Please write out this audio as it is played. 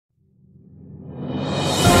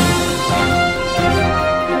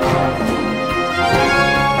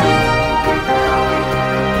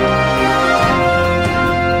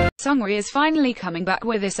Seungri is finally coming back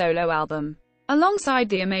with a solo album. Alongside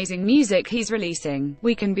the amazing music he's releasing,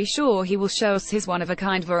 we can be sure he will show us his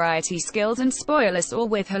one-of-a-kind variety skills and spoil us all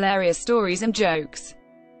with hilarious stories and jokes.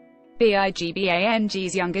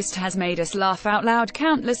 BIGBANG's youngest has made us laugh out loud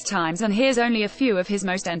countless times, and here's only a few of his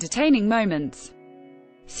most entertaining moments.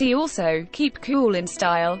 See also, keep cool in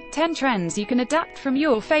style, 10 trends you can adapt from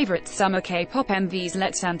your favorite summer K-pop MVs.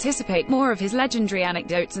 Let's anticipate more of his legendary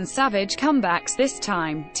anecdotes and savage comebacks this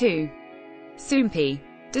time, too. Seungri.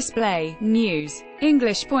 Display, News.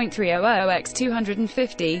 English.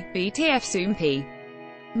 300x250, BTF Seungri.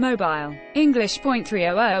 Mobile. English.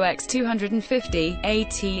 300x250,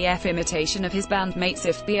 ATF. Imitation of his bandmates.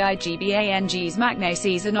 If BIGBANG's Maknae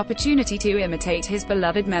sees an opportunity to imitate his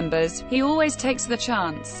beloved members, he always takes the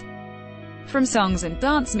chance. From songs and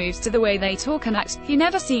dance moves to the way they talk and act, he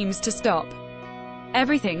never seems to stop.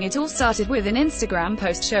 It all started with an Instagram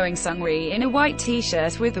post showing Seungri in a white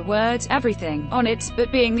t-shirt with the word "everything" on it,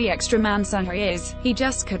 but being the extra man Seungri is, he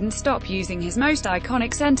just couldn't stop using his most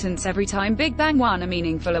iconic sentence every time Big Bang won a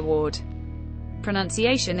meaningful award.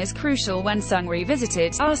 Pronunciation is crucial. When Seungri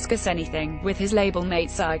visited Ask Us Anything with his label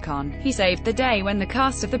mates Icon, he saved the day when the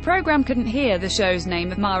cast of the program couldn't hear the show's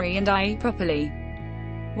name of Mari and I properly.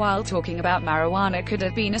 While talking about marijuana could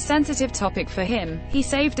have been a sensitive topic for him, he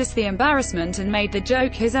saved us the embarrassment and made the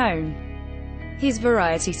joke his own. His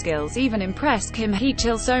variety skills even impressed Kim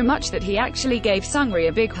Hee-chul so much that he actually gave Seungri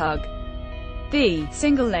a big hug. The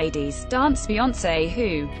Single Ladies Dance Beyoncé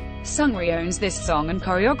Who. Seungri owns this song and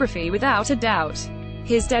choreography without a doubt.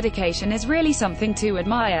 His dedication is really something to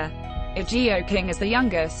admire. A Geo King as the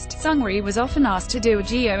youngest, Seungri was often asked to do a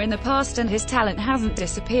Geo in the past, and his talent hasn't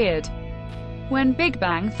disappeared. When Big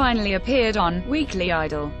Bang finally appeared on Weekly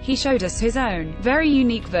Idol, he showed us his own, very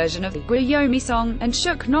unique version of the Guyomi song, and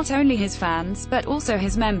shook not only his fans, but also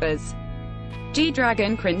his members.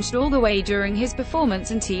 G-Dragon cringed all the way during his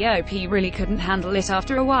performance, and TOP really couldn't handle it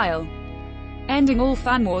after a while. Ending all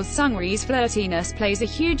fan wars. Seungri's flirtiness plays a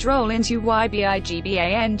huge role into why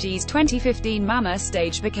BIGBANG's 2015 Mama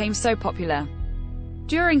stage became so popular.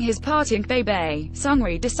 During his party in Baby,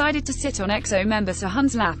 Seungri decided to sit on EXO member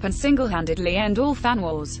Sehun's lap and single-handedly end all fan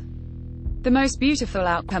wars. The most beautiful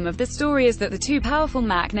outcome of the story is that the two powerful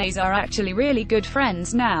Maknaes are actually really good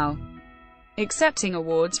friends now. Accepting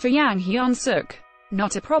awards for Yang Hyun-suk.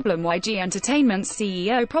 Not a problem. YG Entertainment's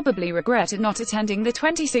CEO probably regretted not attending the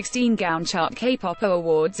 2016 Gaon Chart K-pop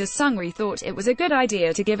Awards, as Seungri thought it was a good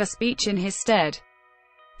idea to give a speech in his stead.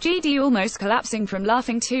 GD almost collapsing from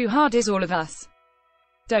laughing too hard is all of us.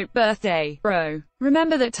 Dope birthday, bro.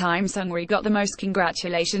 Remember that time Seungri got the most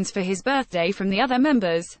congratulations for his birthday from the other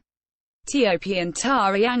members? TOP and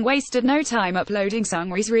Taeyang wasted no time uploading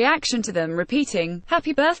Seungri's reaction to them, repeating,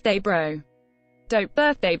 "Happy birthday, bro. Dope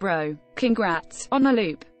birthday, bro. Congrats," on a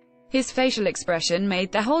loop. His facial expression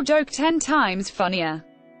made the whole joke 10 times funnier.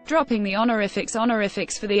 Dropping the honorifics.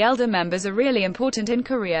 Honorifics for the elder members are really important in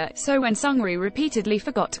Korea, so when Seungri repeatedly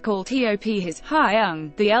forgot to call TOP his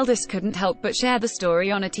Hyung, the eldest couldn't help but share the story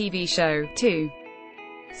on a TV show, too.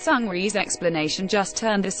 Seungri's explanation just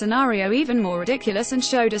turned the scenario even more ridiculous and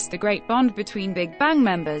showed us the great bond between Big Bang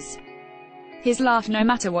members. His laugh. No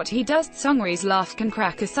matter what he does, Seungri's laugh can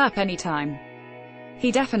crack us up anytime.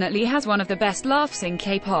 He definitely has one of the best laughs in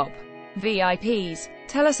K-pop. VIPs.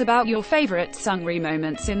 Tell us about your favorite Seungri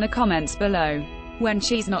moments in the comments below. When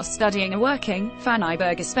she's not studying or working, Fanny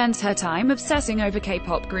Berger spends her time obsessing over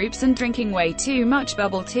K-pop groups and drinking way too much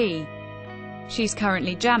bubble tea. She's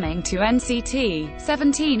currently jamming to NCT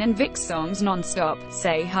 17 and VIX songs non-stop.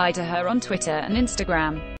 Say hi to her on Twitter and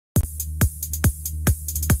Instagram.